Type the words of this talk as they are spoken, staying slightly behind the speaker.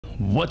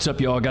What's up,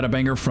 y'all? Got a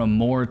banger from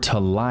More to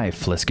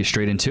Life. Let's get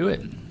straight into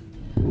it.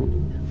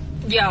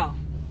 Y'all,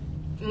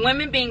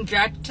 women being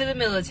drafted to the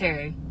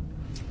military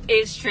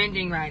is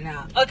trending right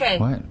now. Okay.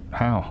 What?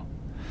 How?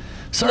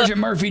 Sergeant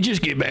Murphy,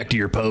 just get back to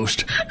your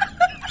post.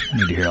 I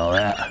need to hear all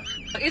that.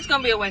 It's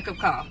going to be a wake-up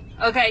call.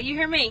 Okay, you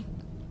hear me?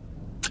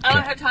 I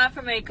don't have time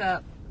for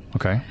makeup.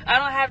 Okay. I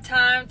don't have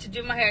time to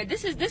do my hair.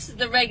 This is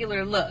the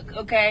regular look,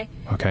 okay?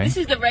 Okay. This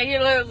is the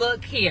regular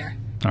look here.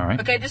 All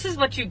right. Okay, this is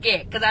what you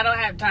get because I don't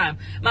have time.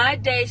 My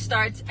day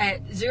starts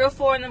at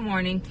 04 in the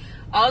morning,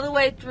 all the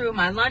way through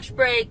my lunch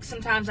break.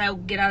 Sometimes I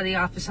get out of the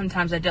office,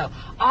 sometimes I don't.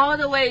 All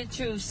the way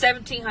to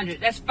 1700.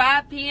 That's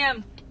 5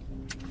 p.m.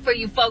 for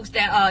you folks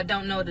that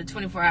don't know the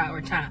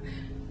 24-hour time.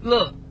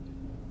 Look,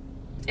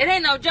 it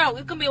ain't no joke.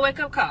 It's going to be a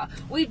wake-up call.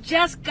 We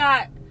just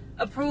got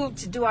approved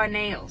to do our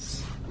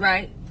nails,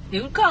 right?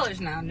 New colors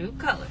now, new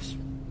colors.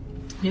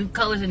 New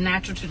colors are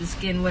natural to the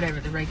skin, whatever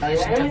the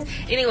regulation tells.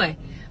 Anyway,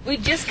 we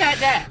just got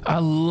that. I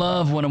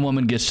love when a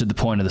woman gets to the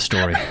point of the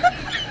story.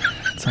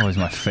 It's always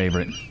my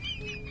favorite.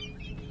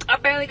 I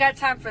barely got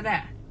time for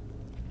that.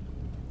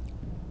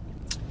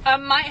 I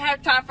might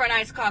have time for an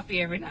iced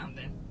coffee every now and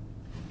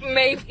then.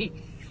 Maybe.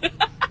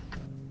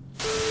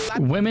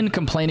 Women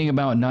complaining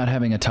about not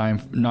having time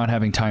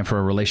for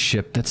a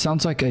relationship, that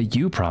sounds like a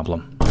you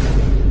problem.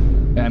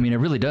 I mean, it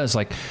really does.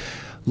 Like,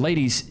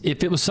 ladies,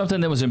 if it was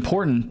something that was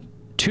important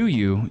to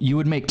you, you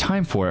would make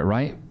time for it,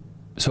 right?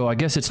 So I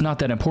guess it's not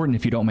that important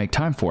if you don't make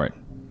time for it.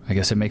 I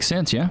guess it makes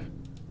sense, yeah?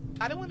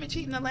 I don't women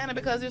cheat in Atlanta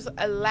because there's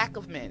a lack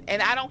of men.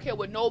 And I don't care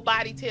what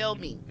nobody tell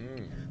me.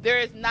 There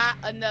is not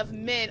enough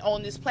men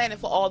on this planet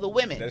for all the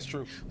women. That's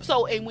true.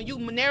 So, and when you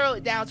narrow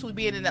it down to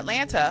being in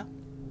Atlanta,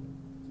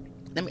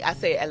 I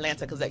say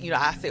Atlanta because, you know,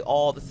 I say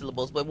all the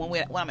syllables, but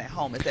when I'm at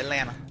home, it's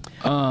Atlanta.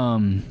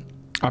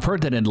 I've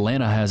heard that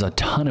Atlanta has a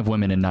ton of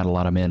women and not a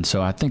lot of men,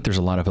 so I think there's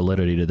a lot of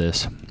validity to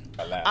this.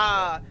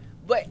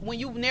 But when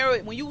you narrow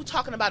it, when you're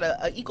talking about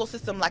an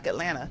ecosystem like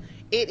Atlanta,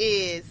 it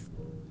is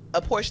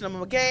a portion of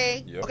them are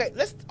gay. Yep. Okay,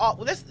 let's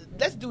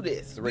do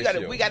this. We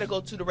got to go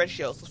to the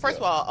ratio. So first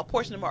of all, a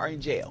portion of them are in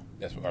jail.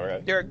 That's all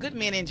right. There are good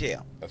men in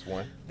jail. That's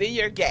one. Then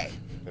you're gay.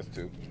 That's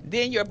two.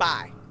 Then you're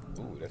bi.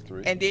 Ooh, that's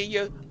three. And then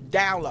you're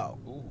down low.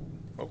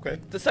 Ooh, okay.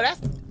 So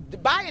that's the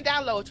bi and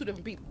down low are two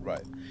different people.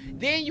 Right.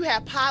 Then you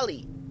have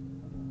poly.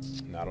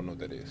 No, I don't know what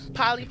that is.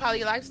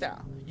 Poly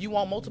lifestyle. You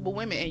want multiple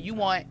women, and you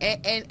want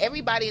and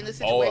everybody in the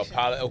situation.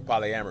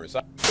 Polyamorous.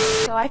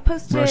 So I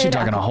posted. Bro, she's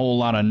talking a whole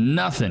lot of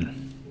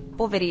nothing.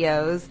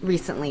 Videos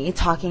recently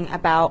talking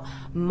about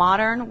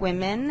modern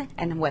women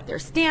and what their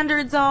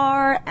standards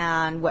are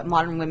and what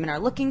modern women are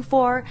looking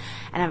for,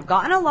 and I've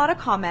gotten a lot of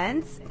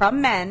comments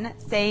from men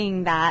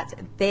saying that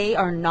they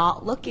are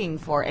not looking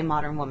for a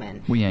modern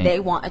woman. They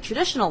want a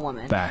traditional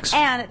woman. Facts.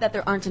 And that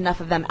there aren't enough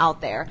of them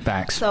out there.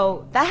 Facts.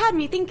 So that had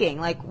me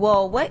thinking, like,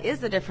 well, what is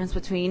the difference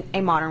between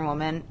a modern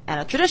woman and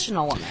a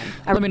traditional woman?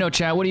 Let me know,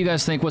 chat. What do you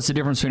guys think? What's the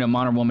difference between a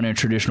modern woman and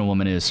a traditional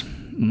woman is?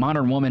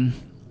 Modern woman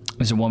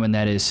is a woman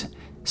that is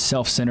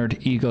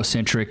self-centered,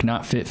 egocentric,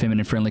 not fit,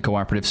 feminine, friendly,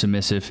 cooperative,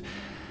 submissive,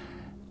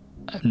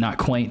 not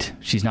quaint.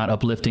 She's not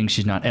uplifting.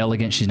 She's not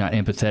elegant. She's not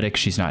empathetic.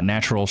 She's not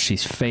natural.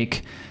 She's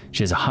fake.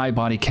 She has a high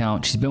body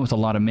count. She's been with a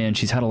lot of men.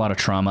 She's had a lot of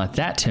trauma.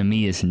 That, to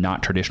me, is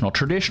not traditional.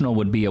 Traditional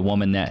would be a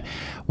woman that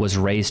was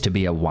raised to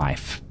be a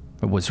wife,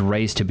 or was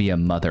raised to be a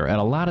mother. And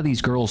a lot of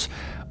these girls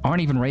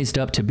aren't even raised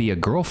up to be a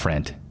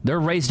girlfriend. They're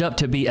raised up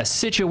to be a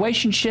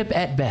situationship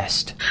at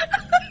best.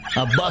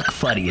 A buck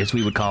fuddy, as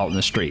we would call it in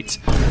the streets.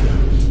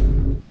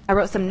 I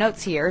wrote some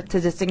notes here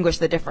to distinguish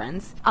the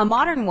difference. A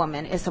modern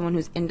woman is someone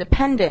who's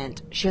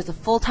independent. She has a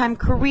full-time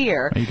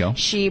career. There you go.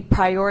 She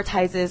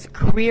prioritizes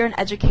career and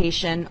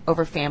education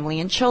over family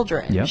and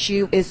children. Yep. She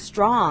is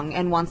strong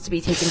and wants to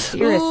be taken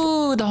seriously.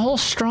 Ooh, the whole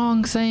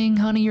strong thing,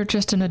 honey, you're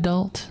just an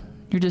adult.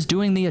 You're just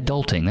doing the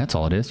adulting. That's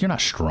all it is. You're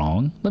not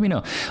strong. Let me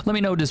know. Let me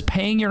know, does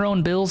paying your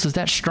own bills, is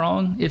that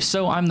strong? If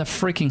so, I'm the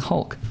freaking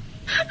Hulk.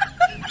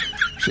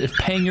 If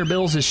paying your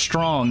bills is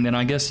strong, then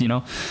I guess, you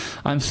know,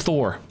 I'm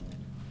Thor.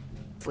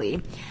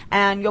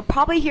 And you'll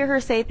probably hear her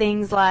say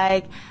things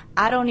like,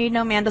 I don't need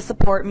no man to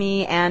support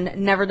me, and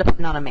never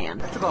depend on a man.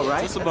 That's about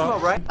right. That's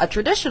about right. A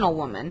traditional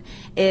woman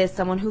is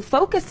someone who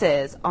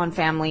focuses on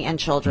family and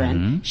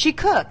children. She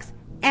cooks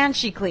and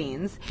she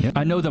cleans. Yep.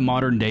 I know the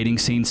modern dating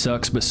scene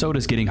sucks, but so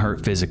does getting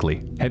hurt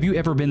physically. Have you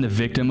ever been the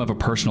victim of a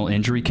personal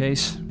injury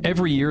case?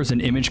 Every year as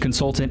an image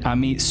consultant, I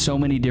meet so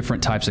many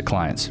different types of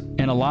clients,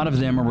 and a lot of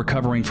them are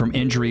recovering from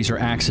injuries or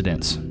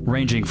accidents,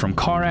 ranging from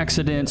car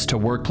accidents to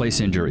workplace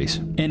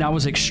injuries. And I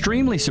was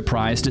extremely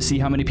surprised to see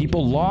how many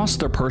people lost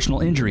their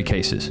personal injury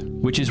cases,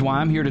 which is why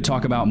I'm here to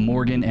talk about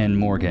Morgan &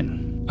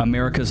 Morgan,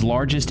 America's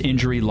largest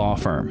injury law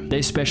firm.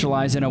 They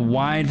specialize in a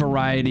wide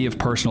variety of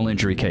personal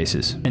injury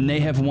cases, and they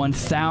have won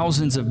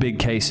thousands of big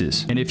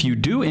cases. And if you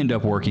do end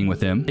up working with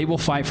them, they will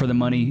fight for the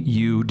money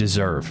you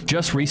deserve.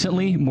 Just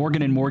recently,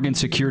 Morgan & Morgan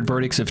secured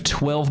verdicts of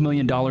 $12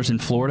 million in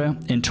Florida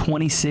and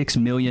 $26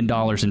 million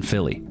in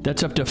Philly.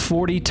 That's up to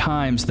 40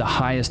 times the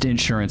highest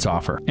insurance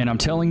offer. And I'm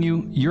telling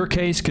you, your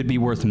case could be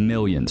worth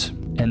millions.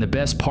 And the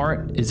best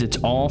part is it's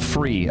all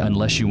free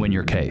unless you win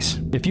your case.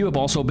 If you have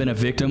also been a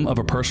victim of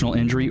a personal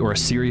injury or a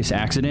serious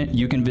accident,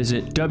 you can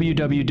visit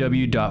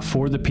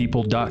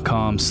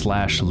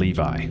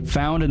www.forthepeople.com/Levi,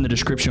 found in the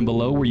description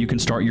below, where you can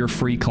start your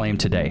free claim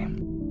today.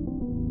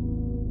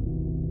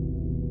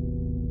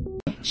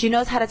 She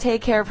knows how to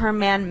take care of her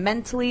man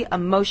mentally,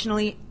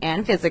 emotionally,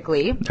 and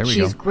physically.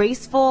 She's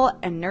graceful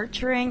and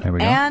nurturing,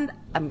 and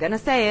I'm going to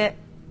say it,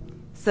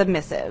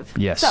 submissive.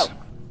 Yes. So,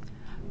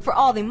 for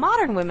all the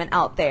modern women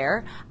out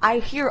there, I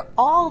hear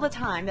all the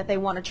time that they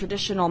want a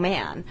traditional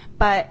man,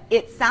 but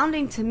it's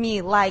sounding to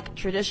me like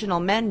traditional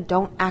men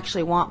don't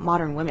actually want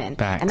modern women.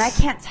 Facts. And I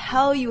can't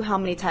tell you how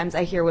many times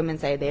I hear women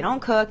say they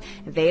don't cook,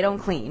 they don't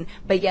clean,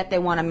 but yet they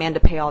want a man to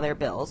pay all their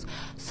bills.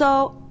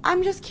 So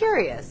I'm just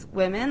curious,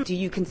 women, do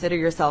you consider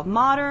yourself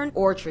modern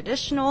or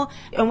traditional?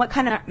 And what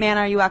kind of man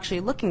are you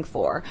actually looking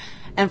for?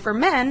 And for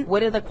men,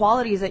 what are the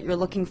qualities that you're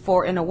looking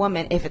for in a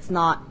woman if it's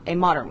not a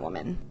modern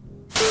woman?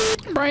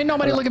 Bro, ain't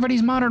nobody looking for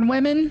these modern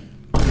women.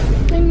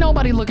 Ain't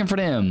nobody looking for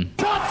them.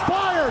 Shots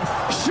fired!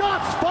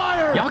 Shots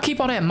fired! Y'all keep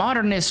all that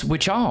modernness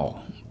with y'all.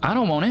 I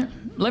don't want it.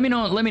 Let me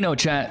know,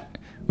 chat.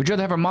 Would you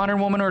rather have a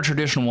modern woman or a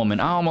traditional woman?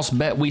 I almost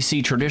bet we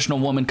see traditional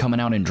women coming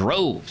out in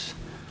droves.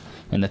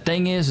 And the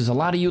thing is a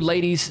lot of you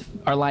ladies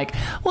are like,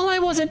 well, I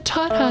wasn't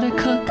taught how to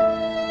cook.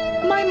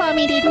 My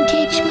mommy didn't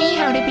teach me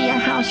how to be a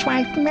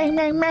housewife.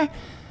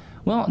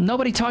 Well,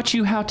 nobody taught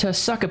you how to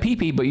suck a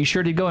pee-pee, but you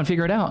sure did go and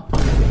figure it out.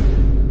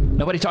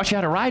 Nobody taught you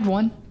how to ride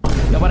one.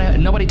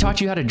 Nobody taught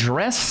you how to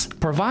dress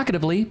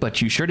provocatively,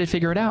 but you sure did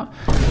figure it out.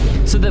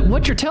 So that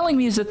what you're telling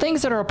me is the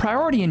things that are a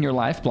priority in your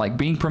life, like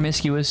being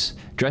promiscuous,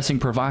 dressing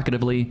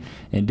provocatively,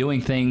 and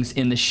doing things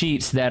in the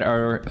sheets that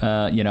are,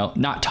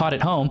 not taught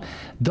at home,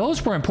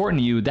 those were important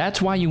to you. That's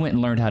why you went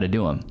and learned how to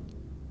do them.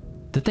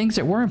 The things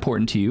that were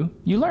important to you,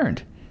 you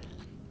learned.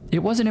 It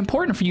wasn't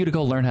important for you to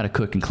go learn how to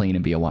cook and clean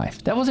and be a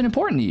wife. That wasn't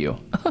important to you.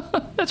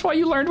 That's why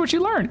you learned what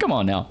you learned. Come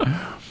on now.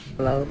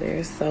 Hello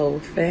there, soul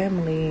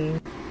family.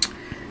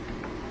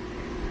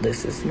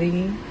 This is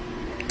me,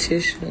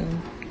 Tisha,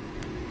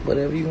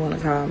 whatever you want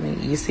to call me.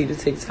 You see the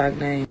TikTok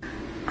name.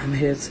 I'm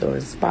here to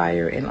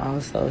inspire and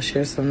also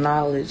share some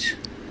knowledge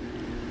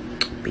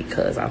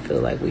because I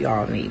feel like we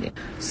all need it.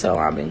 So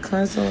I've been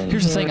constantly.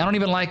 Here's the thing.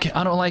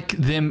 I don't like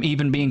them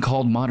even being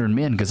called modern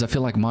men because I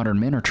feel like modern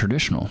men are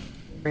traditional.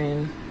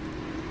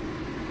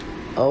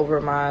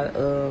 Over my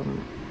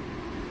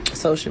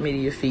social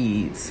media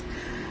feeds,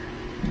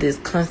 this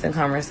constant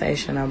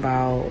conversation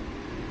about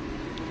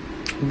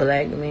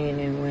black men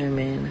and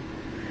women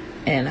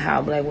and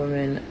how black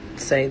women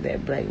say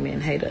that black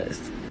men hate us.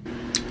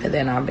 And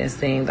then I've been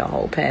seeing the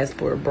whole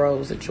passport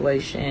bro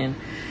situation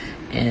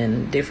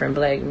and different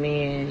black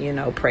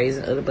men,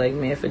 praising other black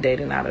men for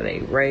dating out of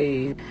their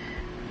race.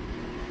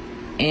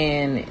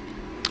 And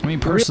I mean,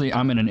 personally,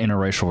 I'm in an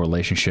interracial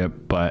relationship,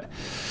 but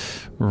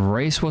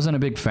race wasn't a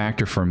big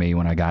factor for me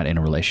when I got in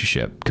a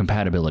relationship.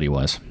 Compatibility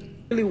was.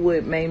 Really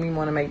what made me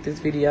want to make this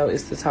video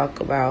is to talk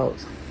about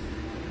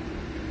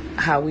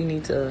how we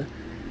need to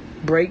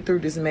break through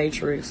this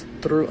matrix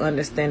through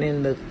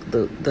understanding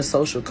the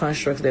social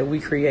constructs that we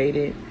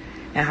created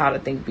and how to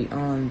think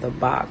beyond the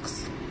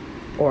box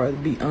or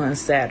beyond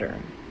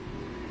Saturn.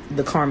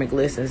 The karmic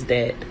lessons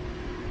that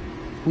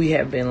we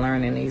have been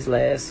learning these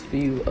last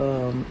few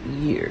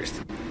years.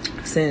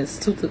 Since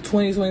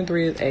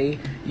 2023 is a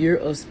year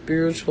of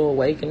spiritual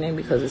awakening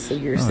because it's a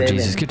year 7.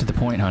 Jesus, get to the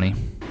point, honey.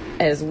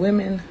 As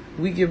women,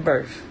 we give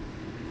birth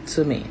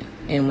to men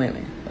and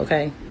women,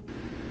 okay?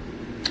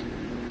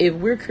 If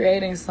we're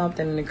creating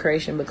something and the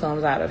creation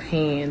becomes out of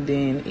hand,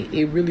 then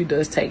it really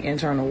does take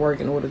internal work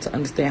in order to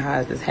understand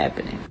how this is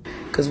happening.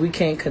 Because we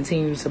can't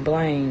continue to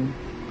blame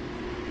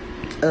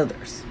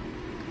others.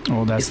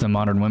 Well, that's the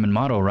modern women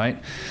motto,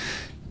 right?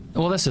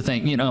 Well, that's the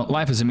thing.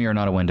 Life is a mirror,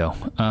 not a window.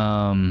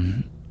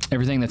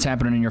 Everything that's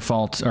happening in your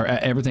fault, or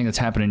everything that's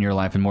happening in your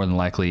life, and more than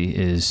likely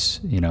is,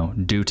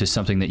 due to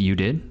something that you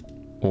did.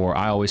 Or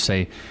I always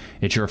say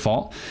it's your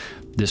fault.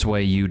 This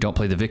way you don't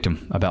play the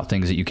victim about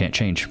things that you can't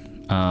change.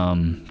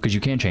 Because you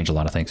can change a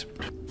lot of things.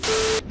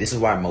 This is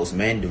why most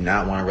men do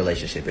not want a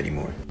relationship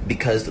anymore.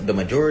 Because the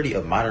majority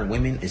of modern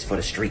women is for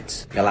the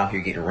streets. Y'all out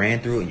here getting ran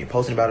through and you're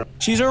posting about it.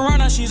 She's a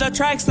runner, she's a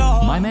track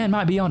star. My man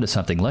might be onto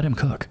something. Let him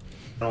cook.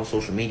 On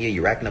social media,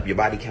 you're racking up your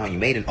body count. You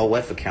made an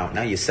OF account.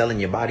 Now you're selling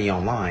your body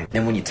online.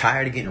 Then when you're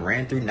tired of getting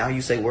ran through, now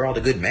you say, where all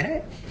the good men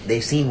at?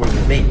 They've seen where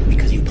you've been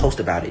because you post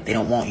about it. They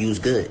don't want you's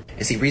good.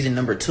 And see, reason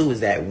number 2 is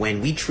that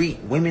when we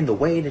treat women the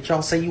way that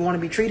y'all say you want to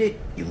be treated,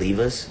 you leave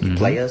us, you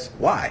play us.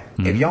 Why?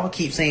 If y'all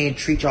keep saying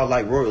treat y'all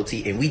like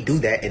royalty and we do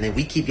that and then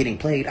we keep getting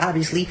played,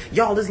 obviously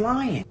y'all is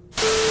lying.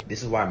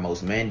 This is why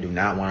most men do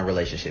not want a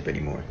relationship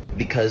anymore.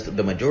 Because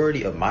the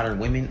majority of modern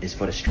women is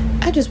for the street.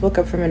 I just woke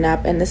up from a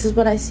nap and this is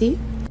what I see.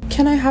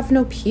 Can I have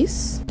no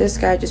peace? This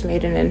guy just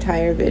made an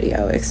entire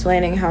video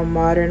explaining how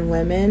modern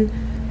women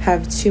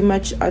have too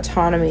much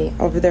autonomy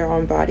over their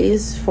own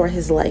bodies for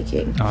his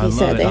liking. Oh, he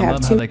said they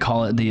have how they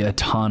call it the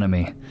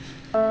autonomy.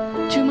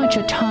 Too much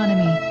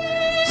autonomy.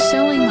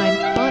 Selling my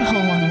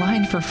butthole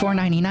online for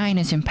 $4.99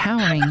 is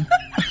empowering.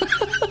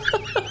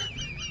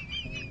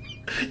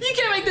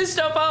 this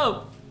stuff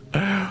up.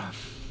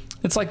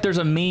 It's like there's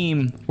a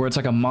meme where it's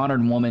like a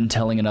modern woman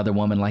telling another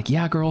woman, like,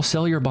 yeah, girl,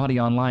 sell your body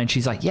online.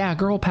 She's like, yeah,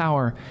 girl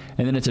power.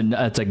 And then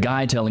it's a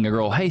guy telling a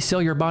girl, hey,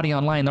 sell your body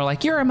online. They're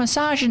like, you're a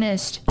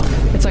misogynist.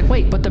 It's like,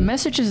 wait, but the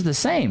message is the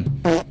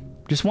same.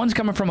 Just one's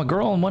coming from a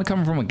girl and one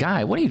coming from a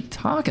guy. What are you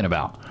talking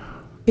about?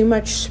 Too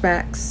much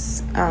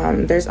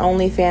schmecks. There's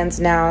OnlyFans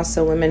now,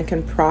 so women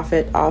can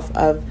profit off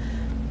of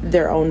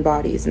their own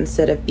bodies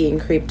instead of being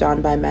creeped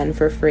on by men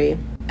for free.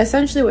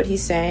 Essentially what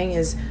he's saying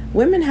is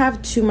women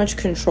have too much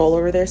control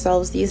over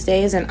themselves these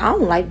days, and I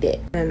don't like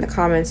it. And in the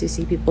comments you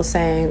see people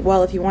saying,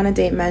 well, if you want to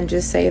date men,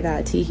 just say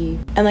that,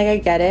 teehee. And like, I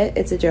get it,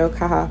 it's a joke,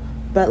 haha.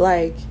 But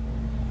like,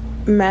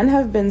 men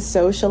have been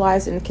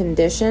socialized and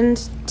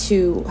conditioned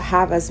to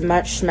have as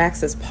much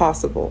schmecks as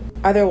possible.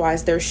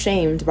 Otherwise, they're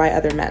shamed by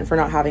other men for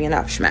not having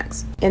enough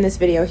schmecks. In this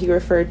video, he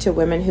referred to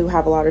women who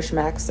have a lot of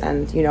schmecks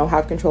and, you know,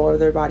 have control over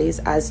their bodies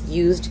as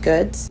used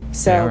goods.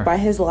 So by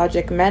his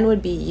logic, men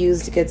would be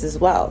used goods as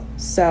well.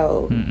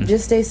 So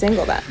just stay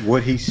single then.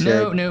 What he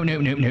said.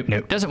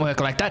 No. Doesn't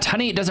work like that,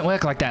 honey. It doesn't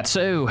work like that.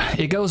 So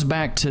it goes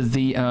back to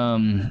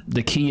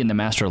the key in the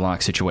master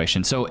lock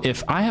situation. So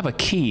if I have a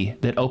key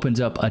that opens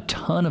up a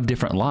ton of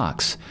different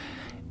locks,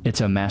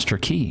 it's a master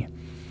key.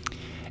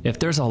 If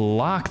there's a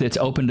lock that's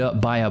opened up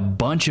by a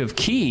bunch of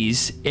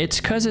keys, it's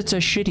because it's a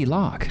shitty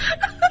lock.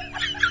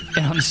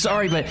 And I'm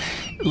sorry, but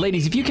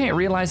ladies, if you can't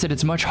realize that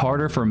it's much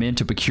harder for men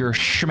to procure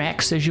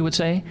schmecks, as you would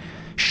say,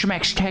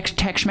 schmecks,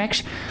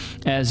 schmecks,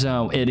 as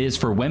it is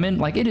for women,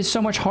 like it is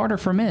so much harder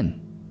for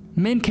men.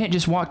 Men can't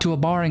just walk to a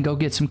bar and go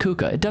get some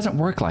kuka. It doesn't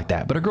work like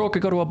that. But a girl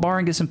could go to a bar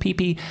and get some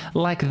pee-pee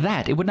like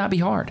that. It would not be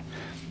hard.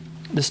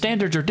 The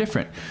standards are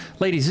different.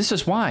 Ladies, this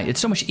is why. It's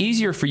so much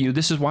easier for you.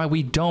 This is why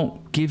we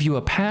don't give you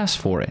a pass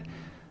for it.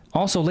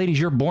 Also, ladies,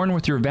 you're born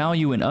with your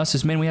value, and us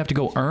as men, we have to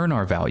go earn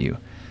our value.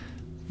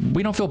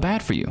 We don't feel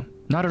bad for you.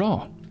 Not at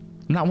all.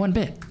 Not one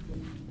bit.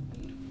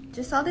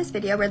 Just saw this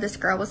video where this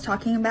girl was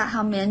talking about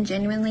how men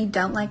genuinely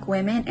don't like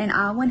women, and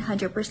I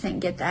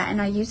 100% get that.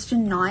 And I used to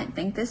not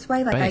think this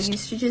way. Like, I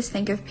used to just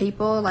think of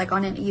people like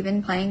on an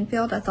even playing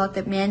field. I thought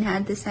that men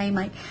had the same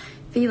like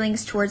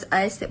feelings towards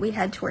us that we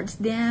had towards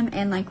them,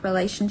 and like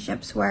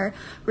relationships were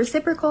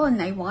reciprocal and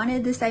they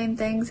wanted the same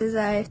things as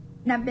us.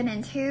 And I've been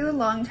in 2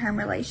 long-term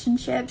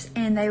relationships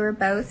and they were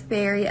both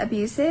very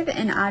abusive,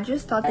 and I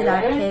just thought that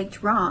I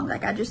picked wrong.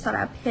 Like, I just thought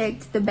I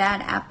picked the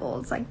bad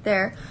apples. Like,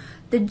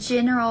 the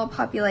general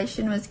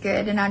population was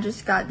good and I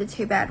just got the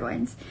 2 bad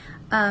ones.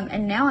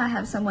 And now I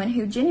have someone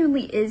who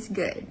genuinely is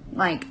good.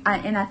 Like,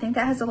 and I think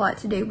that has a lot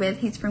to do with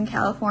he's from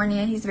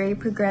California. He's very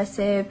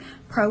progressive,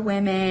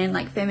 pro-women,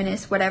 like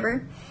feminist,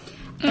 whatever.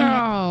 And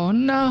oh,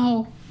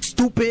 no.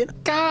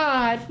 Stupid.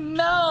 God,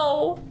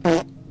 no.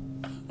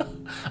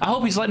 I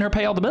hope he's letting her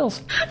pay all the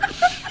bills.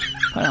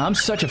 I'm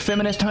such a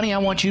feminist, honey. I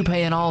want you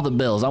paying all the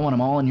bills. I want them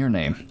all in your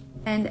name.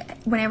 And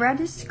whenever I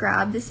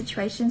describe the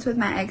situations with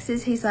my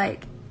exes, he's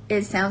like,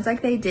 it sounds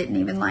like they didn't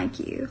even like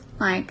you.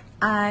 Like,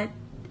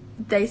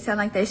 they sound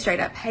like they straight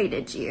up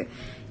hated you.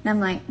 And I'm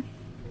like,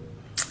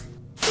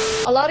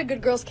 a lot of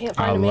good girls can't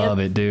find a man. I love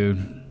it,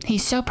 dude.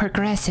 He's so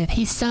progressive.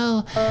 He's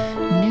so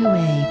new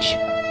age.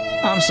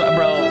 I'm sorry,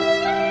 bro.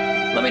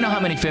 Let me know how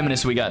many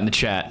feminists we got in the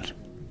chat.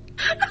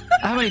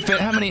 How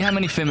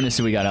many feminists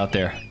do we got out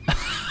there?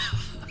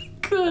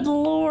 Good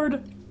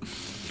Lord.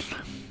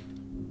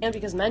 And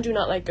because men do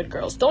not like good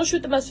girls. Don't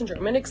shoot the messenger.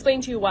 I'm going to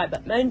explain to you why,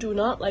 but men do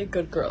not like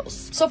good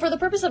girls. So for the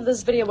purpose of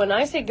this video, when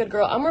I say good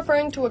girl, I'm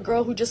referring to a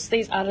girl who just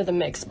stays out of the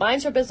mix.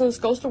 Minds her business,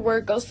 goes to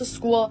work, goes to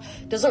school,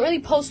 doesn't really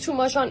post too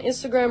much on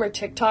Instagram or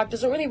TikTok,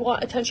 doesn't really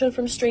want attention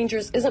from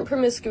strangers, isn't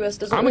promiscuous,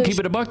 doesn't I'm going to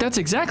keep it a buck. That's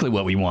exactly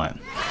what we want.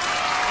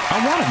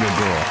 I want a good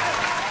girl.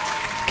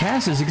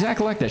 Cass is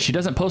exactly like that. She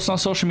doesn't post on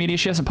social media.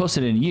 She hasn't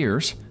posted in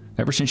years.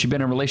 Ever since she's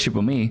been in a relationship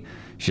with me,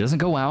 she doesn't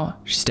go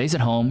out. She stays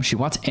at home. She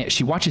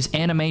watches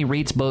anime,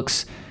 reads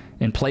books,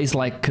 and plays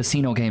like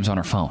casino games on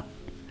her phone.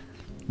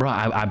 Bro,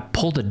 I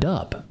pulled a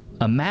dub,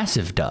 a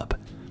massive dub.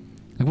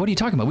 Like, what are you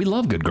talking about? We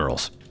love good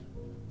girls.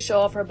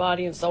 Show off her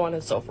body and so on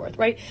and so forth,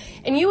 right?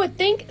 And you would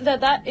think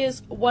that that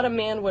is what a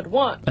man would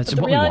want. That's but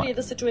the what reality of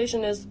the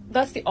situation is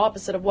that's the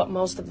opposite of what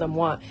most of them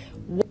want.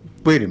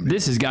 Wait a minute.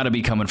 This has got to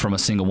be coming from a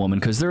single woman,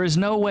 because there is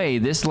no way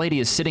this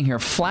lady is sitting here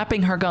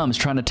flapping her gums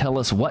trying to tell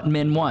us what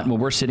men want while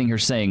we're sitting here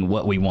saying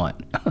what we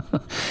want.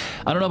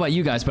 I don't know about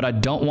you guys, but I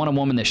don't want a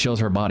woman that shows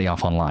her body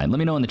off online. Let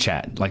me know in the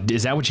chat. Like,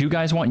 is that what you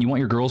guys want? You want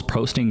your girls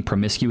posting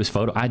promiscuous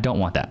photo? I don't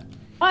want that.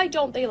 Why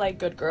don't they like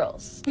good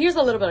girls? Here's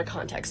a little bit of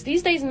context.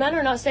 These days, men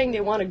are not saying they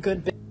want a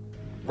good bitch,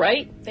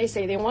 right? They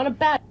say they want a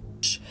bad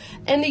bitch.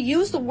 And they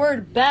use the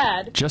word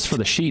bad just for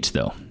the sheets,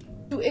 though,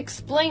 to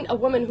explain a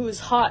woman who is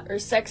hot or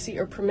sexy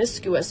or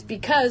promiscuous,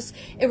 because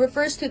it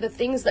refers to the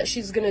things that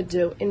she's gonna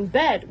do in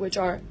bed, which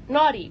are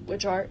naughty,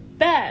 which are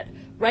bad,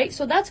 right?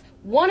 So that's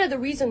one of the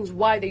reasons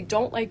why they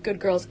don't like good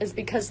girls, is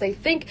because they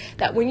think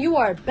that when you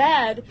are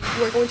bad,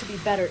 you are going to be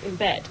better in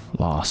bed.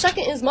 Lost.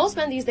 Second is, most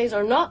men these days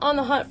are not on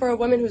the hunt for a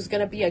woman who's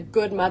going to be a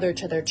good mother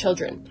to their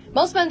children.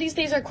 Most men these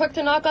days are quick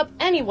to knock up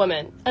any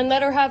woman and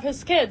let her have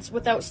his kids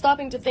without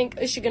stopping to think,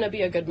 is she going to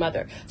be a good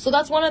mother? So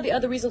that's one of the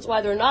other reasons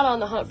why they're not on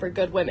the hunt for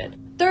good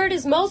women. Third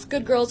is, most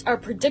good girls are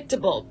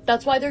predictable.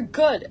 That's why they're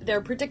good.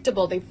 They're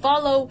predictable. They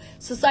follow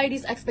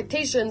society's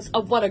expectations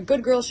of what a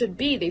good girl should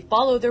be. They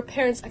follow their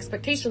parents'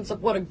 expectations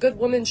of what a good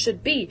woman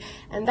should be.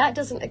 And that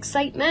doesn't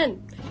excite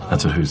men.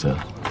 That's what who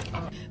said.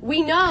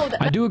 We know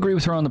that... I do agree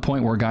with her on the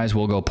point where guys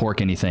will go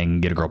pork anything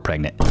and get a girl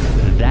pregnant.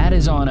 That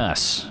is on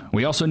us.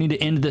 We also need to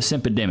end this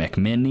epidemic.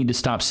 Men need to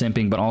stop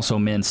simping, but also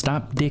men,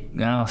 stop dicking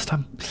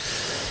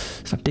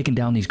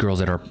down these girls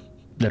that are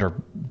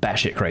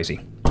batshit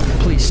crazy.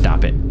 Please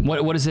stop it.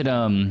 What is it?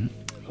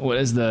 What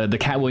is the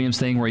Cat Williams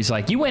thing where he's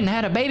like, you went and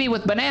had a baby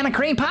with banana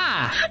cream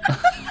pie?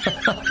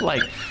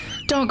 Like,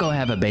 don't go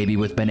have a baby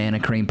with banana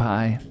cream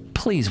pie.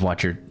 Please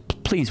watch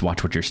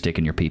what you're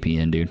sticking your pee-pee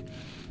in, dude.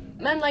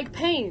 Men like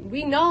pain.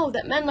 We know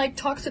that men like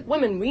toxic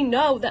women. We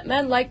know that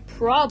men like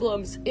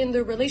problems in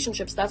their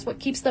relationships. That's what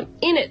keeps them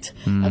in it.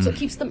 That's what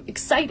keeps them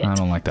excited. I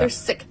don't like that. They're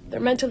sick.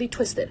 They're mentally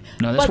twisted.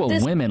 No, that's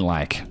what women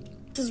like.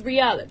 This is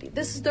reality.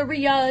 This is the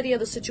reality of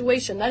the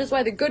situation. That is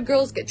why the good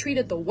girls get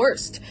treated the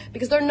worst,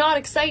 because they're not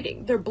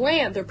exciting. They're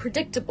bland. They're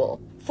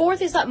predictable.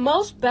 Fourth is that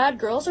most bad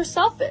girls are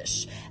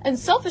selfish, and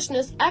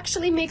selfishness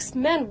actually makes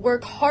men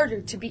work harder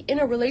to be in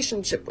a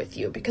relationship with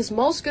you, because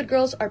most good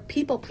girls are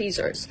people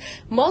pleasers.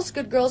 Most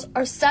good girls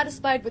are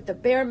satisfied with the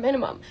bare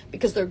minimum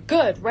because they're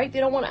good, right? They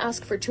don't want to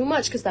ask for too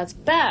much because that's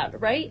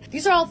bad, right?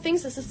 These are all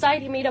things that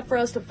society made up for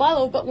us to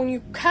follow, but when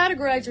you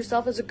categorize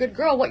yourself as a good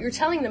girl, what you're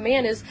telling the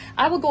man is,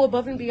 I will go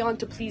above and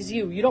beyond to please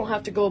you. You don't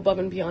have to go above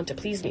and beyond to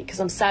please me because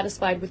I'm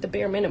satisfied with the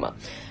bare minimum.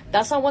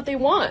 That's not what they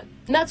want.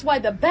 And that's why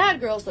the bad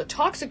girls, the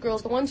toxic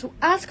girls, the ones who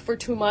ask for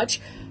too much,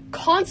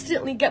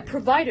 constantly get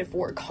provided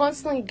for,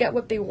 constantly get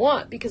what they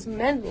want, because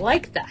men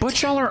like that.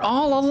 But y'all are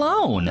all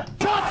alone.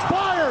 Shots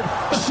fired!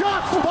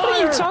 Shots fired! What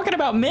are you talking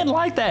about? Men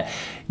like that.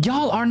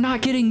 Y'all are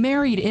not getting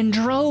married in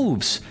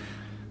droves.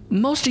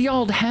 Most of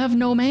y'all have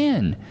no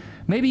man.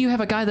 Maybe you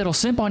have a guy that'll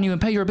simp on you and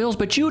pay your bills,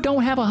 but you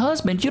don't have a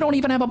husband. You don't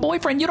even have a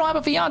boyfriend. You don't have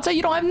a fiance.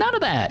 You don't have none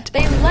of that.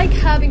 They like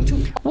having to...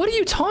 What do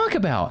you talk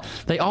about?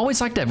 They always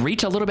like to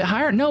reach a little bit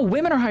higher. No,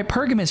 women are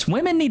hypergamous.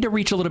 Women need to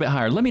reach a little bit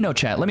higher. Let me know,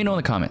 chat. Let me know in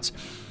the comments.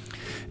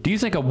 Do you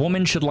think a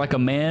woman should like a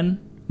man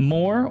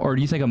more, or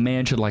do you think a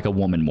man should like a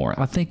woman more?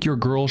 I think your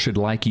girl should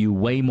like you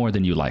way more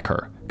than you like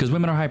her, because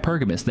women are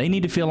hypergamous. They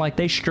need to feel like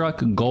they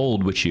struck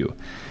gold with you.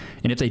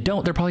 And if they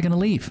don't, they're probably going to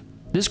leave.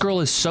 This girl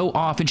is so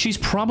off, and she's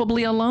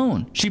probably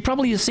alone. She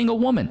probably is a single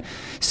woman.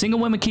 Single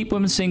women keep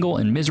women single,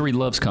 and misery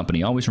loves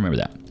company. Always remember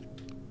that.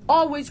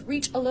 Always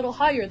reach a little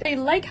higher. They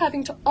like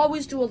having to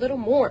always do a little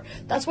more.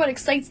 That's what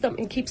excites them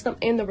and keeps them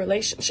in the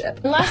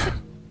relationship. And last...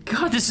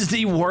 God, this is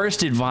the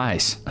worst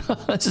advice.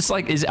 This is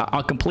like is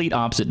a complete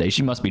opposite day.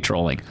 She must be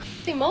trolling.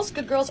 Most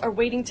good girls are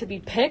waiting to be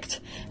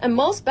picked, and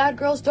most bad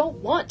girls don't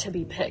want to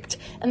be picked.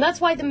 And that's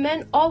why the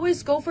men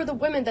always go for the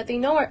women that they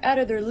know are out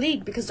of their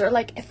league, because they're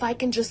like, if I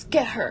can just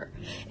get her,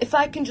 if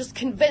I can just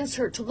convince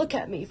her to look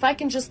at me, if I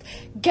can just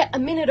get a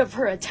minute of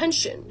her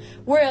attention.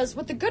 Whereas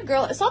with the good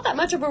girl, it's not that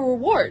much of a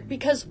reward,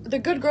 because the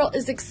good girl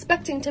is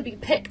expecting to be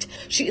picked.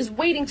 She is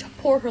waiting to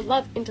pour her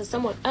love into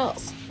someone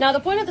else. Now, the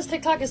point of this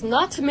TikTok is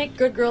not to make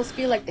good girls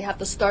feel like they have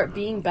to start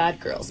being bad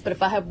girls. But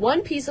if I have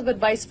one piece of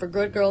advice for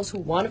good girls who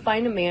want to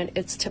find a man,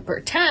 it's to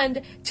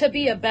pretend to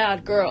be a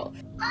bad girl.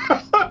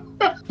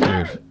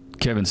 Dude,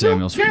 Kevin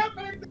Samuels.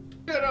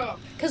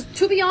 Because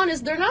to be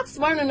honest, they're not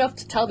smart enough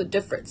to tell the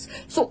difference.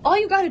 So all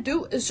you gotta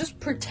do is just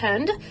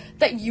pretend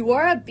that you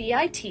are a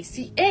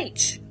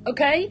bitch,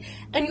 okay?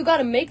 And you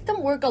gotta make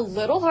them work a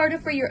little harder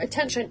for your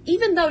attention,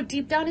 even though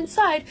deep down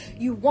inside,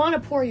 you want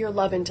to pour your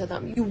love into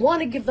them. You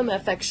want to give them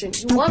affection.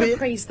 You want to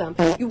praise them.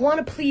 You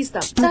want to please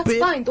them. That's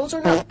fine. Those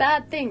are not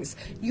bad things.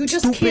 You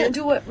just can't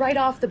do it right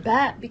off the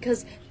bat,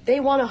 because they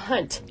want to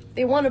hunt.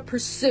 They want to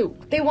pursue.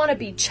 They want to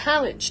be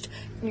challenged.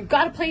 You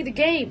gotta play the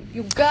game.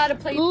 You gotta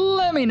play.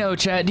 Let me know,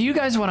 chat. Do you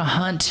guys want to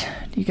hunt?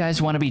 Do you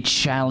guys want to be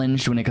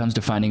challenged when it comes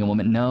to finding a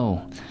woman?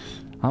 No.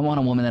 I want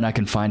a woman that I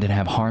can find and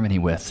have harmony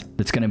with.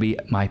 That's going to be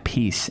my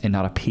piece and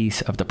not a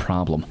piece of the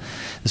problem.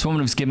 This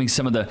woman was giving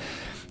some of the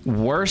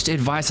worst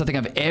advice I think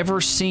I've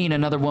ever seen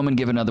another woman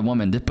give another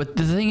woman. But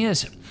the thing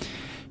is,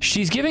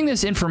 she's giving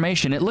this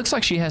information. It looks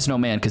like she has no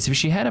man, because if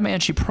she had a man,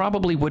 she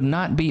probably would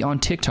not be on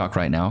TikTok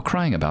right now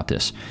crying about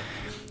this.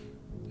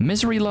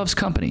 Misery loves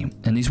company,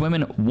 and these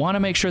women want to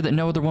make sure that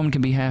no other woman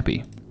can be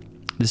happy.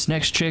 This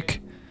next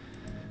chick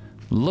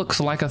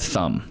looks like a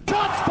thumb.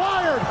 Shots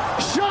fired!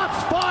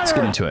 Shots fired! Let's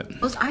get into it. The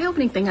most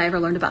eye-opening thing I ever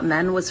learned about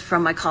men was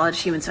from my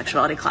college human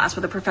sexuality class,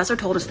 where the professor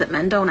told us that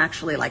men don't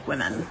actually like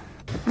women.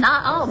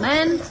 Not all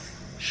men.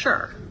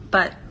 Sure,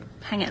 but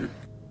hang in.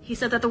 He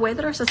said that the way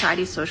that our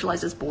society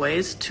socializes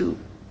boys to,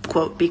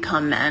 quote,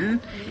 become men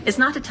is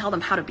not to tell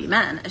them how to be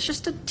men. It's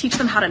just to teach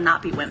them how to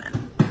not be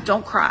women.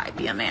 Don't cry,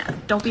 be a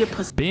man. Don't be a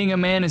pussy. Being a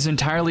man is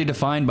entirely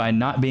defined by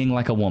not being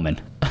like a woman.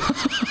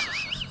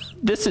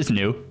 This is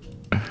new.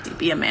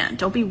 Be a man.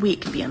 Don't be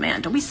weak, be a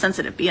man. Don't be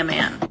sensitive, be a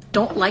man.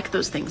 Don't like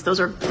those things. Those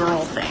are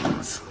girl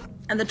things.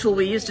 And the tool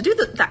we use to do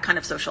that kind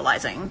of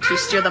socializing, to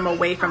steer them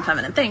away from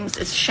feminine things,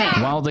 is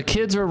shame. While the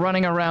kids are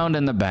running around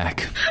in the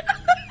back.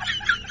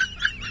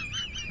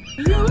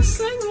 You're a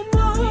single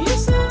mom. You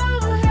said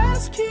I'ma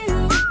ask you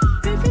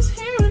if it's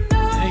here or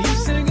not. And you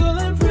single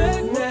and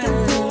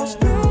pregnant.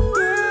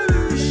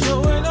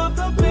 Showing off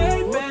the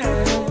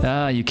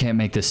baby. You can't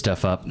make this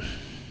stuff up.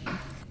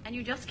 And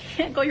you just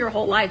can't go your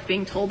whole life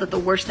being told that the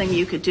worst thing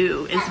you could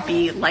do is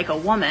be like a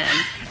woman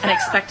and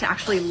expect to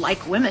actually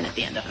like women at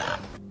the end of that.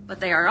 But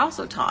they are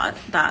also taught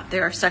that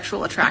their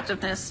sexual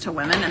attractiveness to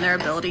women and their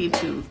ability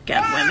to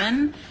get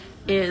women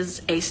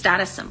is a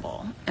status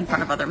symbol in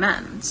front of other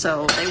men.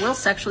 So they will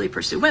sexually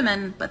pursue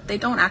women, but they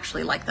don't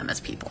actually like them as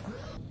people.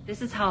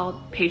 This is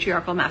how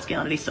patriarchal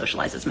masculinity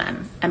socializes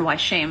men, and why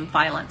shame,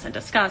 violence, and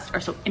disgust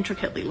are so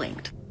intricately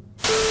linked.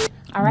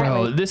 All right,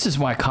 bro, this is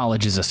why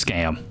college is a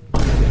scam.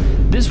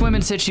 This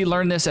woman said she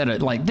learned this at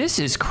a, like, this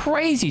is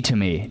crazy to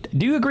me.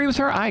 Do you agree with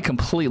her? I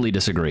completely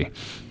disagree.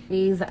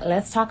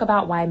 Let's talk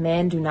about why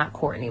men do not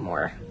court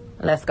anymore.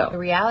 Let's go. The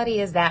reality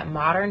is that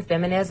modern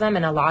feminism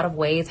in a lot of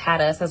ways had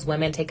us as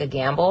women take a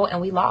gamble, and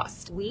we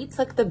lost. We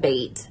took the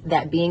bait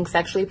that being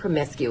sexually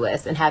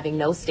promiscuous and having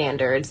no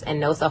standards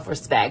and no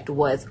self-respect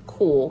was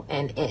cool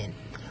and in.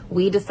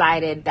 We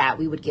decided that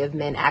we would give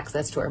men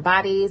access to our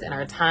bodies and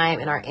our time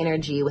and our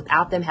energy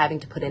without them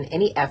having to put in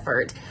any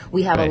effort.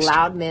 We have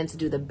allowed men to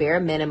do the bare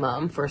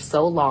minimum for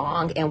so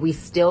long, and we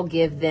still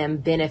give them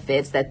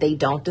benefits that they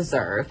don't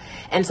deserve.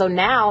 And so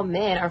now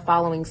men are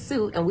following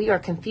suit, and we are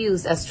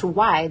confused as to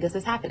why this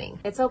is happening.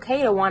 It's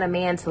okay to want a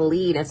man to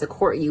lead and to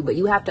court you, but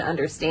you have to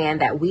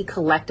understand that we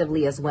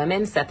collectively as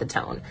women set the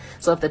tone.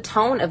 So if the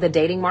tone of the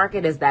dating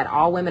market is that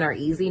all women are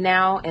easy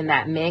now and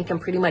that men can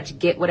pretty much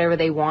get whatever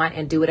they want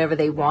and do whatever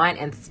they want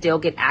and still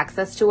get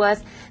access to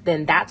us,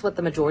 then that's what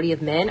the majority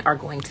of men are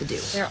going to do.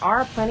 There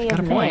are plenty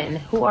of men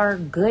who are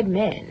good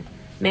men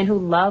who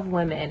love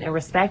women and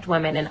respect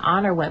women and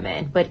honor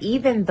women. But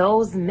even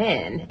those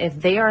men, if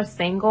they are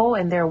single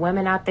and there are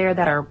women out there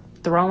that are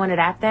throwing it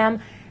at them,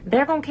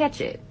 they're going to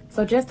catch it.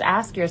 So just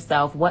ask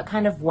yourself, what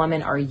kind of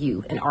woman are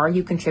you? And are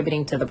you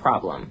contributing to the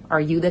problem? Are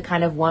you the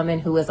kind of woman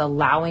who is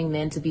allowing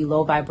men to be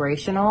low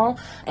vibrational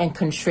and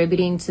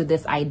contributing to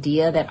this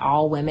idea that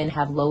all women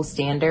have low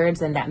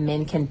standards and that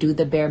men can do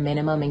the bare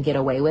minimum and get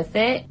away with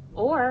it?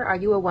 Or are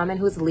you a woman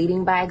who's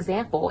leading by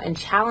example and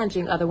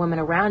challenging other women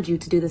around you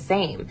to do the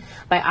same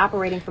by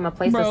operating from a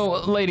place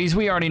of... ladies,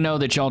 we already know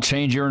that y'all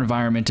change your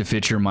environment to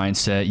fit your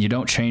mindset. You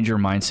don't change your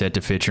mindset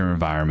to fit your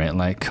environment.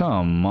 Like,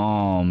 come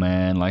on,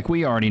 man. Like,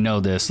 we already know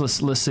this.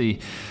 Let's see.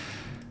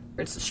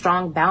 It's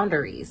strong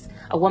boundaries.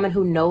 A woman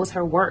who knows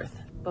her worth.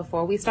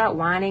 Before we start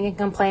whining and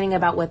complaining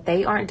about what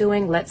they aren't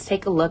doing, let's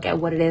take a look at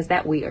what it is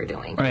that we are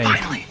doing. Hey,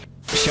 finally.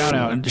 Shout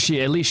out.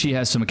 At least she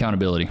has some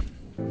accountability.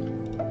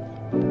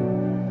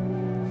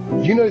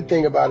 You know, the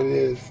thing about it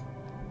is,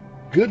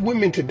 good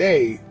women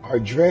today are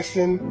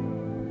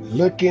dressing,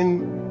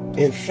 looking,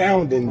 and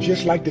sounding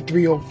just like the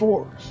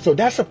 304s. So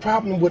that's a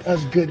problem with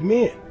us good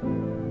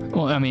men.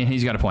 Well, I mean,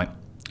 he's got a point.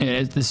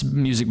 This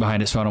music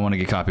behind it, so I don't want to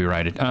get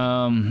copyrighted.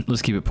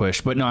 Let's keep it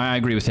pushed. But no, I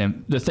agree with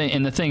him. The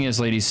thing is,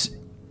 ladies,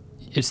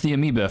 it's the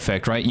amoeba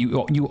effect, right?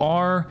 You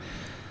are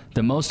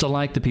the most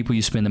alike the people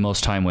you spend the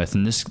most time with.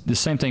 And the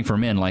same thing for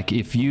men. Like,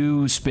 if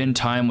you spend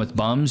time with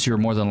bums, you're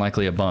more than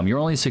likely a bum. You're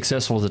only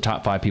successful as the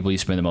top 5 people you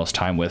spend the most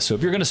time with. So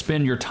if you're going to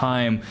spend your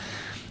time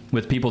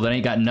with people that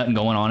ain't got nothing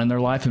going on in their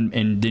life,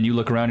 and then you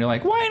look around, you're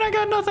like, why ain't I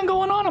got nothing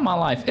going on in my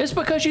life? It's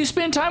because you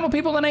spend time with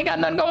people that ain't got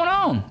nothing going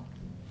on.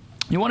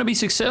 You want to be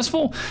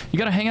successful? You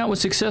got to hang out with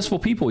successful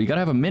people. You got to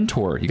have a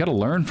mentor. You got to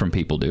learn from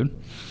people, dude.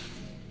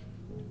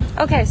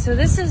 Okay, so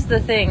this is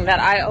the thing that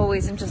I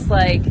always am just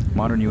like,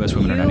 modern U.S.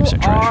 women are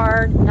 90% trash. You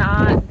are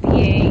not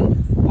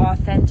being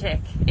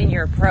authentic in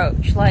your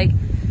approach. Like,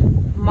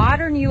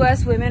 modern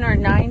U.S. women are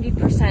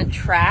 90%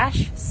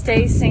 trash,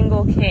 stay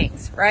single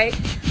kings, right?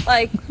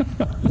 Like,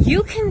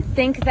 you can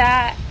think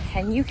that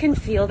and you can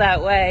feel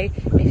that way.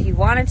 If you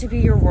want it to be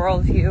your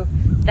worldview,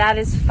 that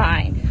is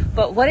fine.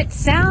 But what it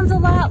sounds a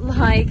lot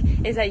like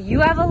is that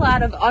you have a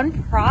lot of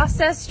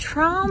unprocessed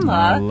trauma.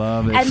 I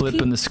love it.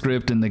 Flipping the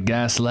script and the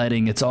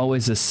gaslighting. It's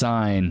always a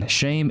sign.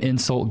 Shame,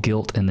 insult,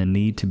 guilt, and the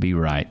need to be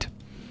right.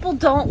 People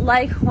don't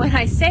like when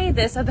I say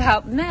this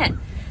about men.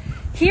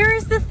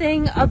 Here's the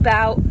thing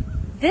about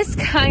this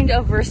kind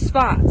of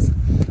response.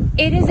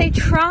 It is a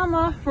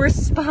trauma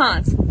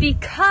response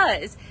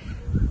because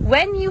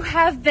when you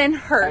have been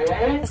hurt,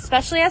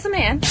 especially as a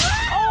man,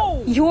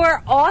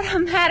 your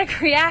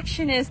automatic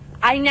reaction is,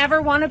 I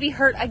never want to be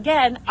hurt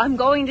again. I'm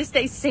going to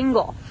stay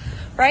single,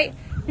 right?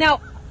 Now,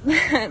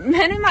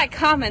 men in my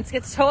comments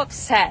get so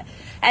upset,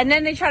 and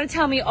then they try to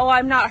tell me, oh,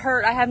 I'm not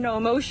hurt, I have no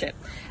emotion.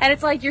 And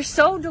it's like, you're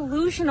so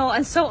delusional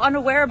and so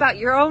unaware about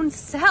your own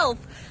self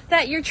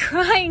that you're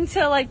trying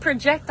to, like,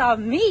 project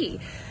on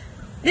me.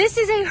 This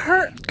is a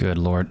hurt. Good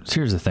Lord. So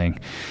here's the thing.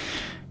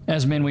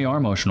 As men, we are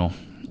emotional.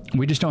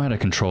 We just know how to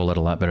control it a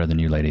lot better than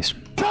you ladies.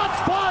 Shots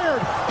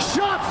fired!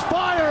 Shots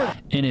fired!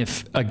 And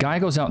if a guy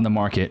goes out in the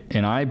market,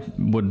 and I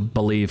would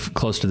believe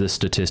close to this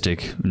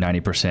statistic,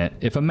 90%,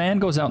 if a man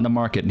goes out in the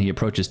market and he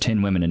approaches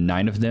 10 women and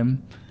 9 of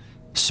them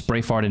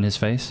spray fart in his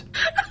face,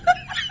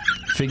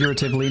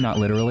 figuratively, not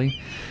literally,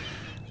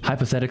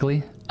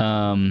 hypothetically,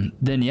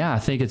 then yeah, I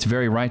think it's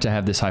very right to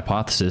have this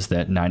hypothesis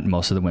that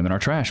most of the women are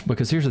trash.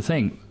 Because here's the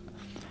thing,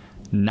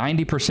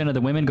 90% of the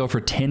women go for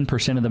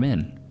 10% of the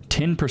men.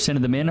 10%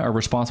 of the men are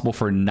responsible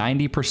for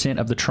 90%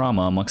 of the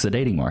trauma amongst the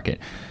dating market.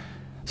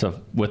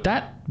 So with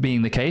that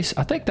being the case,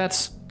 I think that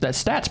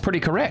stat's pretty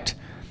correct.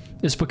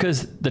 It's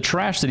because the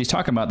trash that he's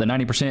talking about, the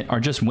 90%, are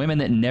just women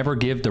that never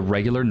give the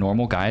regular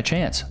normal guy a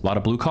chance. A lot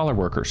of blue collar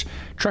workers,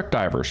 truck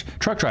drivers,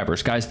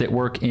 guys that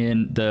work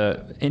in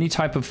any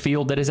type of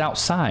field that is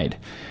outside,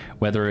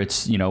 whether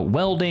it's, you know,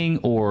 welding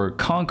or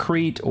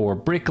concrete or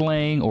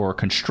bricklaying or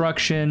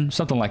construction,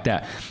 something like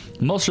that.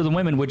 Most of the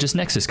women would just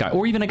next this guy,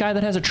 or even a guy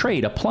that has a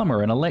trade, a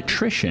plumber, an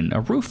electrician,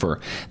 a roofer.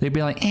 They'd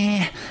be like,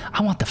 I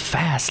want the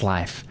fast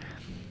life.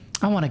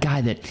 I want a guy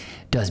that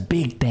does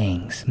big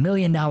things, $1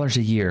 million a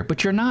year.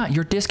 But you're not.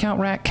 You're discount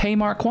rack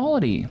Kmart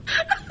quality.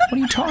 What are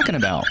you talking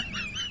about?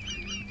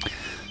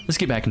 Let's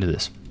get back into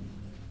this.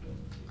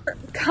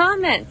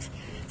 Comment.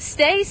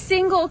 Stay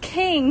single,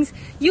 kings.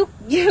 You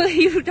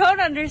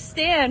don't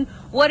understand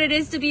what it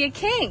is to be a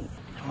king.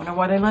 I wonder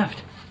why they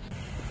left.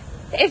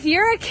 If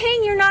you're a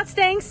king, you're not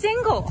staying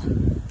single.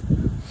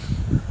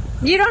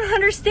 You don't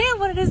understand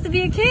what it is to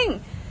be a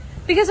king.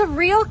 Because a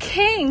real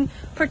king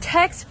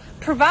protects,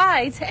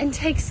 provides, and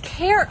takes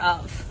care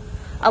of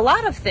a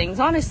lot of things,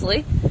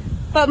 honestly,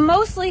 but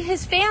mostly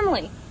his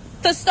family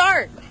to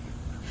start.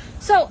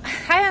 So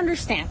I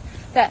understand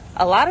that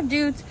a lot of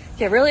dudes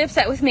get really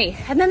upset with me,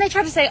 and then they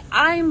try to say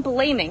I'm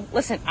blaming.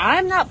 Listen,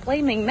 I'm not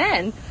blaming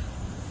men.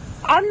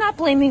 I'm not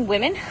blaming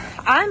women.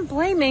 I'm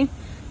blaming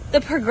the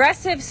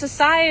progressive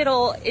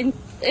societal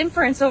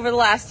inference over the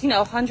last,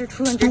 100,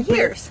 200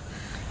 years.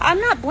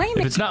 I'm not blaming.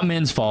 If it's not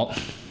men's fault,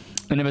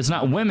 and if it's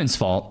not women's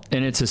fault,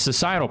 and it's a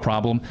societal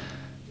problem,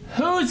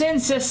 who's in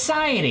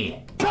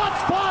society?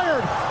 Shots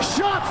fired!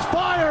 Shots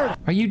fired!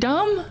 Are you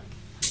dumb?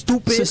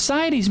 Stupid.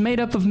 Society's made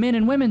up of men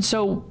and women,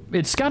 so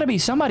it's got to be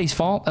somebody's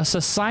fault. A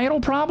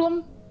societal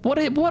problem? What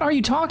are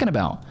you talking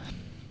about?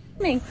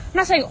 I'm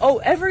not saying,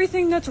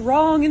 everything that's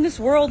wrong in this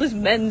world is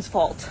men's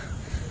fault.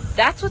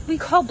 That's what we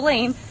call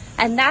blame,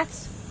 and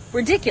that's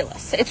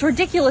ridiculous. It's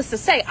ridiculous to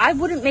say. I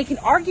wouldn't make an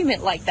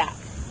argument like that.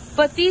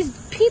 But these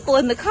people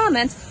in the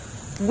comments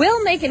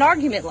will make an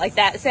argument like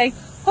that, saying,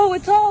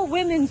 it's all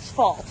women's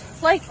fault.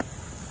 Like,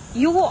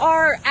 you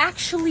are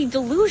actually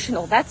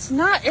delusional. That's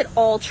not at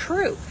all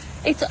true.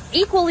 It's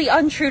equally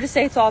untrue to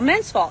say it's all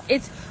men's fault.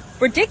 It's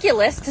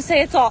ridiculous to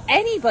say it's all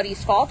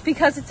anybody's fault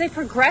because it's a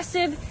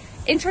progressive,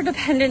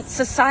 interdependent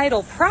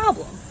societal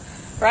problem,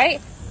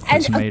 right?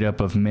 It's made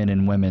up of men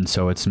and women,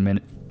 so it's men.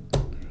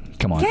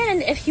 Come on.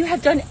 Again, if you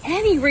have done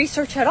any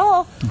research at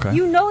all,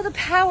 you know the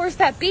powers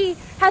that be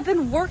have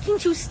been working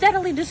to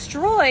steadily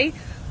destroy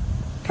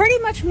pretty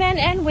much men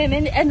and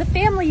women and the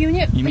family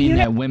unit. You mean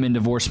that women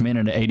divorce men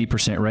at an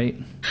 80% rate?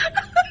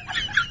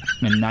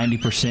 And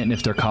 90%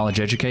 if they're college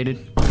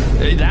educated?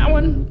 That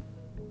one?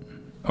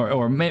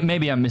 Or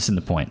maybe I'm missing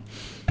the point.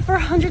 For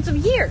hundreds of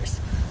years.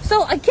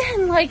 So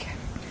again,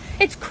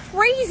 it's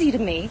crazy to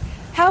me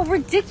how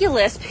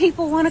ridiculous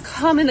people want to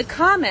come in the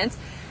comments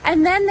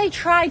and then they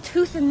try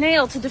tooth and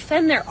nail to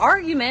defend their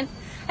argument.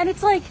 And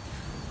it's like,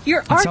 your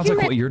argument sounds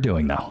like what you're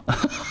doing now.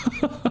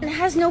 It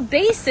has no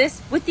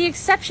basis with the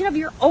exception of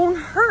your own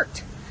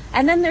hurt.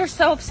 And then they're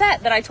so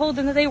upset that I told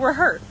them that they were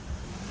hurt.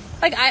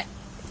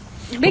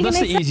 That's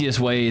the easiest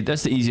way.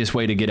 That's the easiest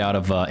way to get out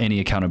of any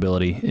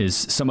accountability. Is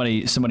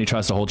somebody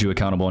tries to hold you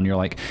accountable, and you're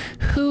like,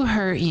 "Who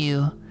hurt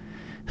you?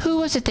 Who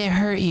was it that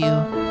hurt you?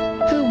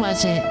 Who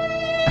was it?"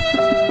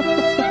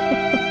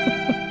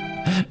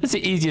 That's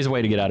the easiest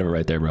way to get out of it,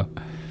 right there, bro.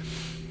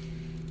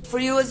 For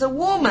you as a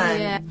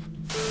woman. Yeah.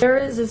 There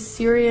is a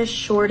serious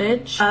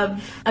shortage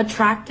of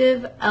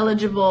attractive,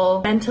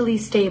 eligible, mentally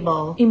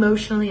stable,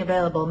 emotionally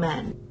available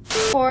men.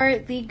 For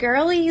the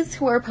girlies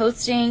who are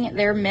posting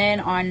their men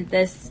on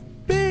this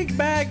big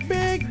back,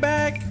 big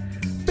back,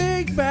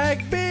 big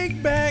back,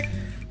 big back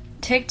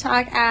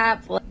TikTok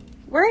app,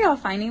 where are y'all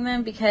finding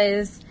them?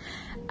 Because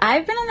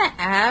I've been on the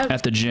app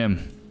at the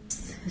gym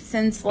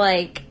since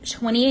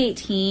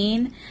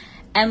 2018.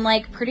 And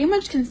pretty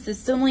much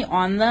consistently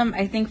on them,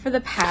 I think for the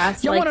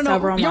past several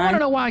months. You want to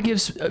know why I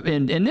give,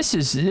 and this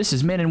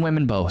is men and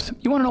women both.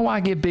 You want to know why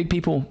I give big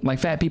people,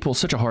 fat people,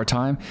 such a hard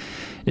time?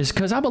 Is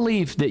because I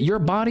believe that your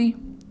body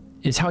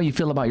is how you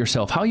feel about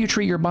yourself. How you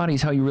treat your body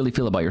is how you really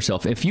feel about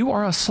yourself. If you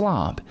are a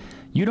slob,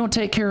 you don't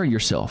take care of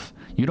yourself.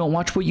 You don't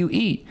watch what you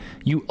eat.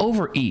 You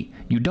overeat.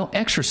 You don't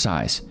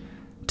exercise.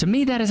 To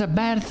me, that is a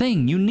bad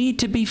thing. You need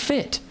to be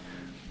fit.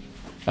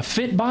 A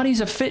fit body's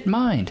a fit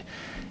mind.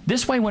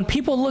 This way, when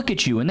people look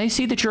at you and they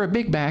see that you're a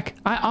big back,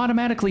 I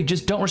automatically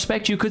just don't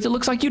respect you because it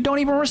looks like you don't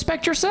even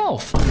respect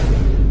yourself.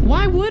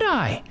 Why would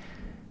I?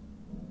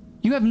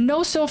 You have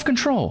no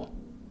self-control.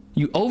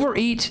 You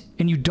overeat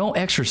and you don't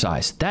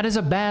exercise. That is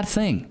a bad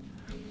thing.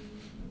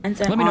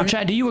 Let me know,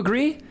 chat. Do you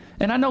agree?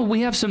 And I know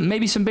we have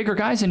maybe some bigger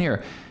guys in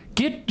here.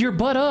 Get your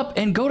butt up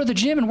and go to the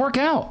gym and work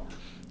out.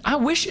 I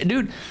wish,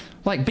 dude,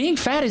 like being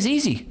fat is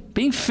easy.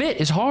 Being fit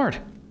is hard.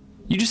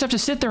 You just have to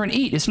sit there and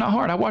eat. It's not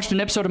hard. I watched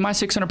an episode of My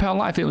 600-Pound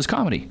Life. It was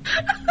comedy.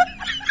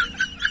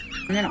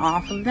 And then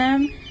off of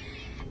them.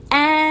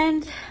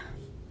 And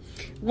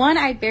 1,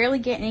 I barely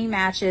get any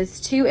matches.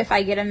 2, if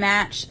I get a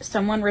match,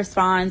 someone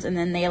responds and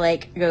then they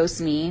like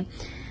ghost me.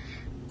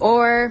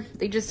 Or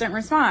they just don't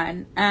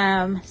respond.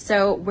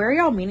 So where are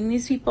y'all meeting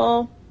these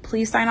people?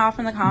 Please sign off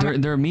in the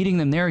comments. They're meeting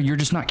them there. You're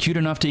just not cute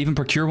enough to even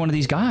procure one of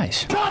these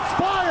guys. Shots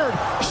fired!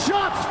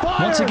 Shots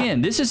fired! Once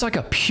again, this is like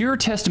a pure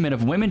testament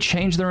of women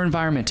change their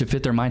environment to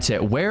fit their mindset.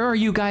 Where are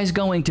you guys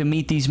going to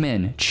meet these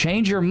men?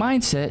 Change your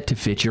mindset to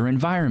fit your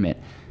environment.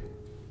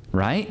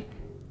 Right?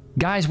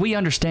 Guys, we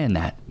understand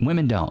that.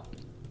 Women don't.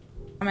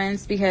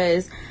 Comments,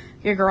 because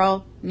your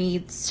girl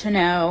needs to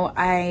know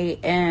I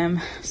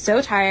am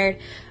so tired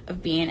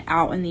of being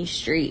out in these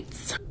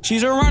streets.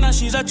 She's a runner,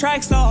 she's a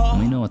track star.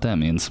 We know what that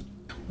means.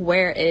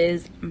 Where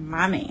is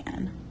my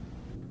man?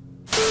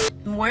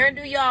 Where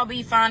do y'all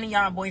be finding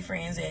y'all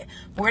boyfriends at?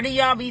 Where do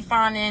y'all be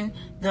finding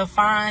the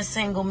fine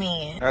single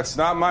men? That's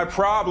not my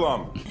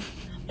problem.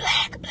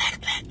 Black.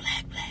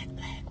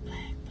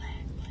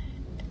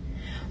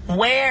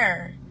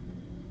 Where?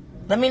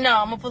 Let me know.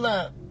 I'm gonna pull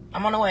up.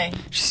 I'm on the way.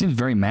 She seems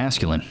very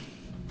masculine.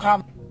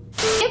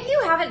 If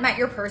you haven't met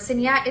your person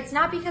yet, it's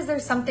not because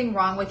there's something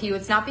wrong with you.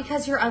 It's not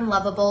because you're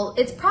unlovable.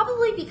 It's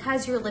probably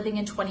because you're living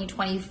in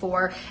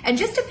 2024. And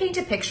just to paint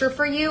a picture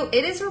for you,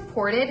 it is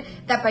reported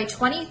that by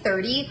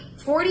 2030,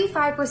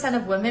 45%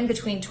 of women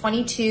between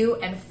 22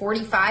 and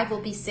 45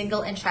 will be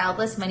single and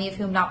childless, many of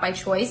whom not by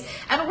choice.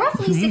 And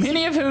roughly 60...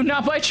 Many of whom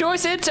not by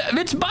choice?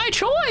 It's by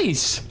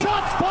choice!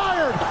 Shots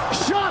fired!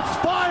 Shots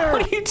fired!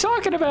 What are you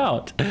talking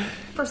about?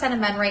 Percent of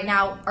men right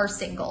now are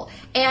single.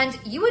 And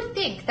you would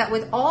think that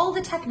with all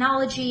the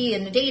technology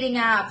and the dating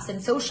apps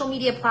and social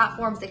media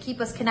platforms that keep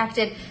us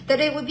connected, that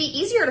it would be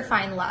easier to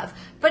find love.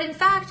 But in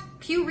fact,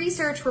 Pew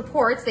Research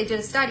reports, they did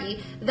a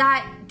study,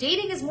 that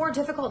dating is more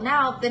difficult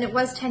now than it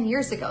was 10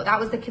 years ago. That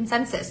was the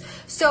consensus.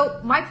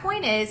 So my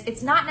point is,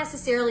 it's not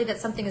necessarily that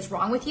something is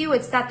wrong with you.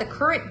 It's that the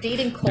current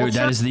dating culture... Dude,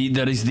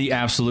 that is the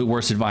absolute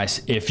worst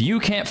advice. If you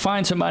can't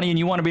find somebody and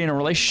you want to be in a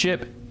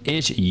relationship,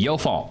 it's your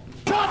fault.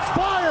 Shots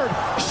fired!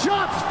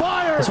 Shots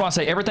fired! That's why I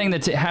say everything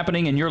that's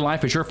happening in your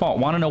life is your fault.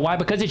 Want to know why?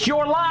 Because it's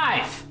your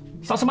life.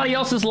 It's not somebody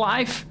else's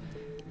life.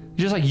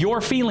 It's just like your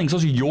feelings.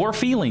 Those are your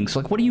feelings.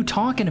 Like, what are you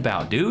talking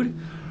about, dude?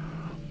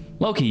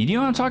 Loki, do you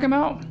know what I'm talking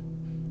about?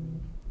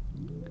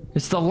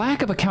 It's the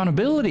lack of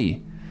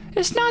accountability.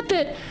 It's not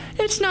that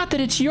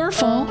it's your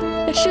fault.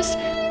 It's just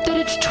that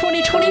it's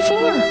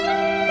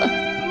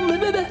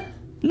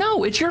 2024.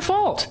 No, it's your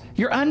fault.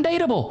 You're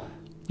undateable.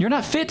 You're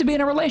not fit to be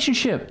in a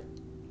relationship.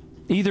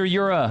 Either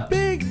you're a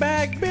big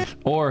bag bitch,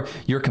 or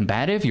you're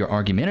combative, you're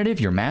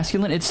argumentative, you're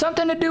masculine. It's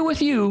something to do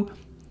with you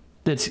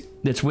that's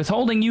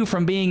withholding you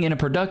from being in a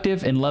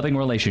productive and loving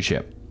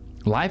relationship.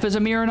 Life is a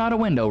mirror, not a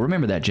window.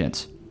 Remember that,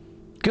 gents.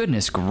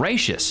 Goodness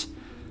gracious.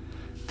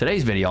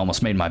 Today's video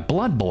almost made my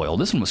blood boil.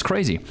 This one was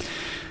crazy.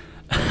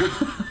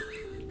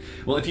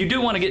 Well, if you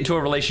do want to get into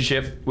a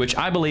relationship, which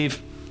I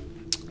believe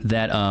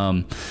that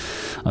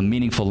a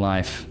meaningful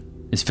life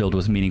is filled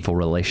with meaningful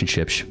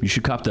relationships, you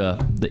should cop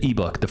the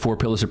ebook, The 4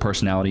 Pillars of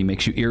Personality.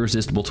 Makes you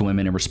irresistible to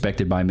women and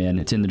respected by men.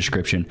 It's in the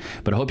description.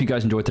 But I hope you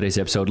guys enjoyed today's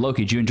episode.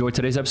 Loki, did you enjoy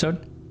today's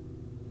episode?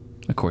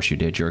 Of course you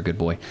did. You're a good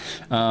boy.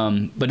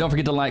 But don't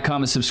forget to like,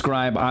 comment,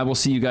 subscribe. I will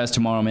see you guys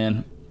tomorrow,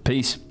 man.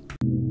 Peace.